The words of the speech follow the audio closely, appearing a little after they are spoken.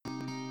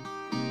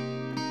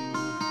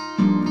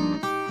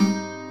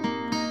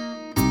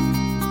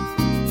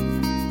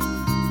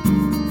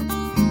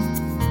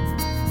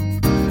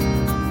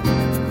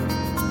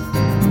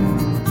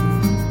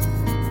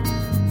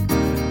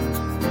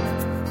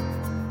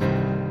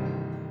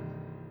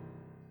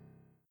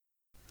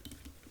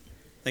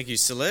Thank you,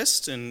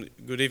 Celeste, and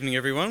good evening,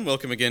 everyone.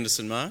 Welcome again to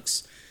St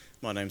Mark's.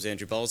 My name's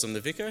Andrew Bowles. I'm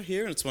the vicar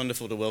here, and it's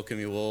wonderful to welcome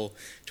you all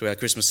to our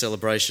Christmas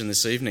celebration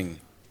this evening.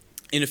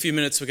 In a few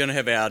minutes, we're going to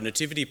have our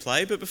nativity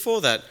play, but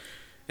before that,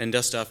 and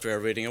just after our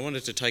reading, I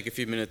wanted to take a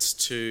few minutes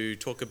to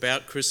talk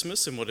about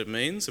Christmas and what it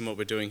means and what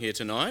we're doing here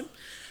tonight.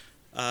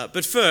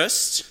 But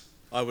first,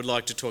 I would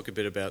like to talk a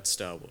bit about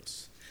Star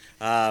Wars,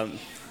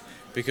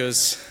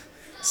 because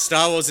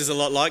Star Wars is a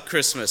lot like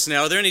Christmas.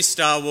 Now, are there any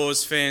Star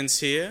Wars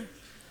fans here?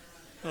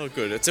 Oh,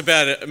 good. It's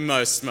about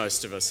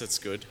most of us. That's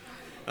good.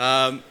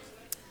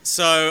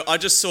 So I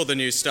just saw the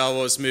new Star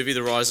Wars movie,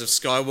 The Rise of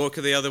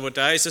Skywalker, the other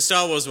day. So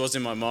Star Wars was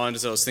in my mind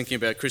as I was thinking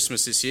about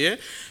Christmas this year.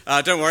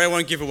 Don't worry, I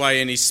won't give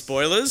away any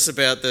spoilers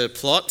about the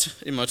plot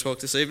in my talk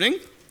this evening,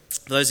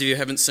 for those of you who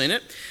haven't seen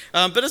it.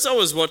 But as I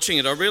was watching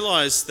it, I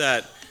realised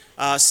that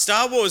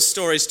Star Wars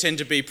stories tend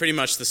to be pretty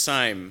much the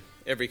same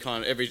every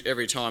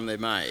time they're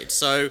made.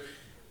 So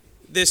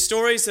they're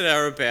stories that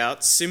are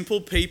about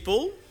simple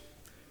people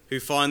who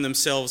find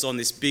themselves on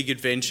this big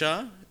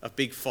adventure, a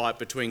big fight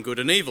between good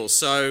and evil.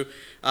 So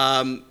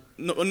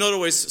not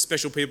always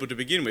special people to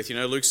begin with. You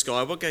know, Luke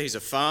Skywalker, he's a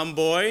farm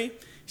boy.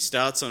 He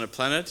starts on a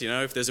planet. You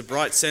know, if there's a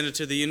bright centre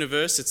to the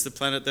universe, it's the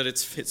planet that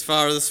it's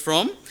farthest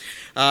from.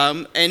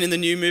 And in the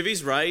new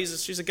movies, Rey,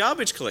 she's a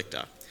garbage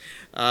collector.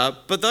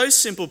 But those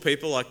simple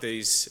people, like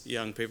these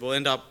young people,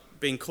 end up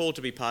being called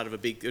to be part of a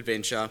big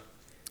adventure,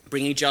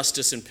 bringing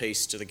justice and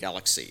peace to the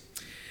galaxy.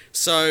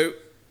 So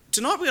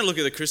tonight we're going to look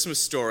at the Christmas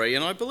story,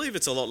 and I believe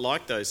it's a lot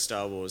like those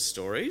Star Wars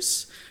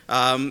stories.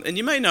 And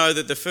you may know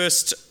that the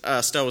first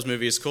Star Wars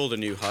movie is called A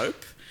New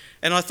Hope,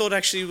 and I thought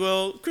actually,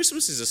 well,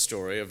 Christmas is a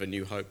story of a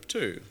new hope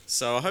too.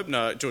 So I hope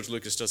George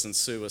Lucas doesn't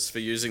sue us for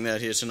using that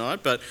here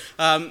tonight. But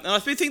and I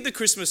think the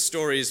Christmas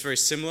story is very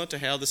similar to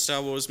how the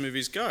Star Wars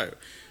movies go.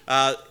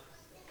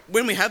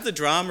 When we have the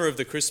drama of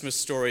the Christmas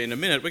story in a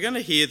minute, we're going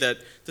to hear that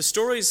the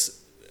stories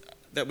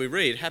that we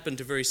read happen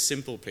to very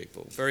simple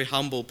people, very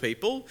humble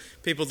people,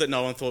 people that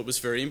no one thought was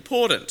very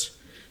important.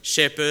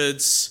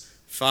 Shepherds,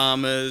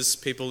 farmers,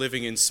 people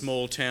living in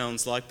small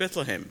towns like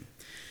Bethlehem.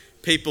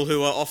 People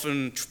who are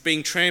often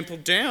being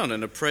trampled down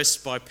and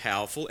oppressed by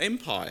powerful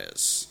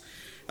empires.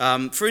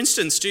 For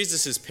instance,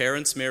 Jesus'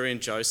 parents, Mary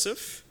and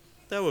Joseph,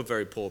 they were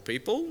very poor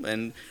people,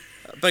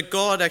 but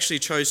God actually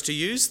chose to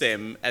use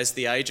them as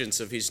the agents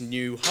of his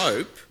new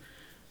hope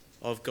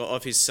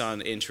of his Son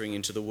entering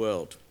into the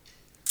world.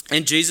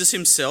 And Jesus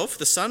himself,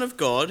 the Son of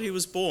God, he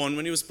was born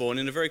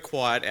in a very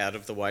quiet,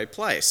 out-of-the-way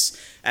place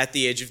at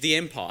the edge of the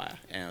empire,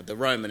 the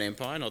Roman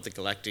Empire, not the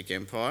Galactic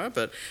Empire.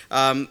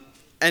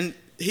 And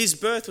his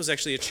birth was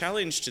actually a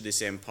challenge to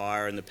this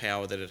empire and the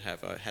power that it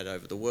had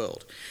over the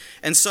world.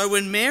 And so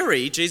when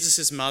Mary,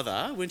 Jesus'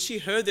 mother, when she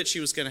heard that she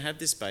was going to have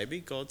this baby,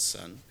 God's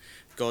son,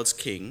 God's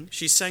king,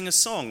 she sang a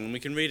song, and we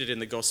can read it in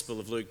the Gospel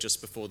of Luke just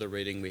before the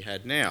reading we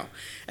had now.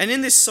 And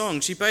in this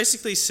song, she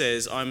basically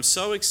says, I'm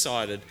so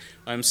excited,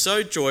 I'm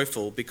so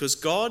joyful, because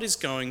God is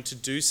going to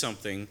do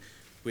something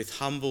with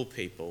humble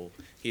people.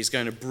 He's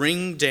going to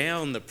bring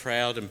down the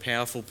proud and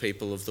powerful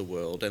people of the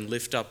world and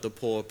lift up the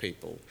poor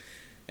people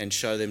and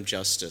show them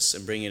justice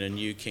and bring in a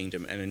new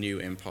kingdom and a new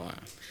empire.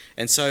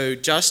 And so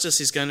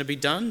justice is going to be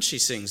done, she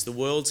sings. The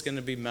world's going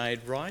to be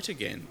made right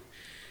again.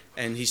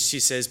 And she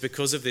says,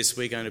 because of this,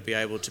 we're going to be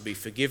able to be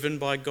forgiven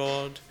by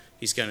God.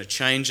 He's going to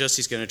change us.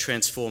 He's going to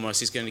transform us.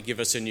 He's going to give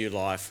us a new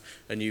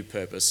life, a new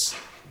purpose,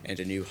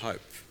 and a new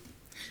hope.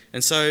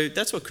 And so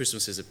that's what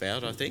Christmas is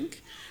about, I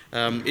think.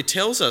 It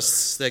tells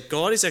us that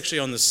God is actually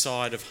on the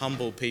side of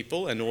humble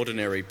people and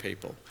ordinary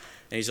people.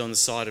 And he's on the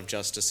side of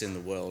justice in the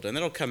world. And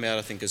that'll come out,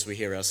 I think, as we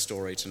hear our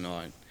story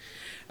tonight.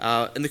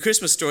 And the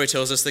Christmas story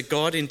tells us that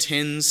God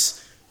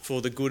intends for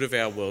the good of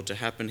our world to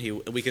happen here.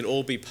 We can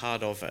all be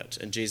part of it.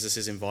 And Jesus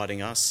is inviting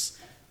us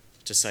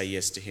to say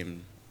yes to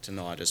him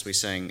tonight, as we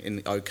sang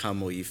in O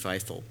Come All Ye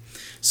Faithful.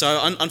 So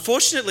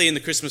unfortunately in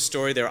the Christmas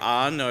story there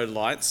are no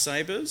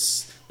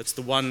lightsabers. That's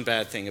the one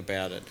bad thing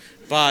about it.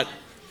 But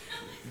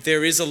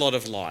there is a lot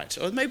of light.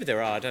 Or maybe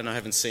there are, I don't know, I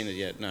haven't seen it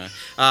yet, no.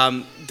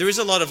 There is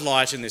a lot of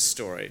light in this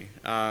story.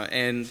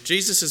 And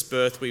Jesus'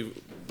 birth, we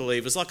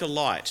believe, was like a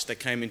light that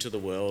came into the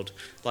world,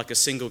 like a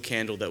single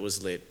candle that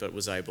was lit but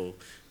was able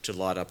to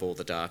light up all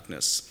the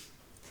darkness.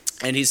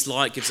 And his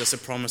light gives us a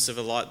promise of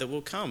a light that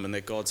will come, and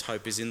that God's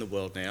hope is in the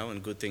world now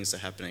and good things are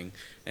happening,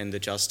 and the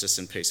justice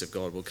and peace of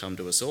God will come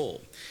to us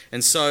all.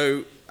 And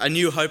so a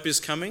new hope is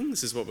coming.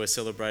 This is what we're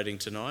celebrating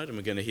tonight, and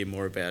we're going to hear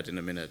more about in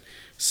a minute.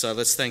 So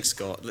let's thank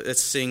God.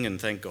 Let's sing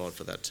and thank God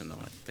for that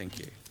tonight. Thank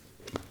you.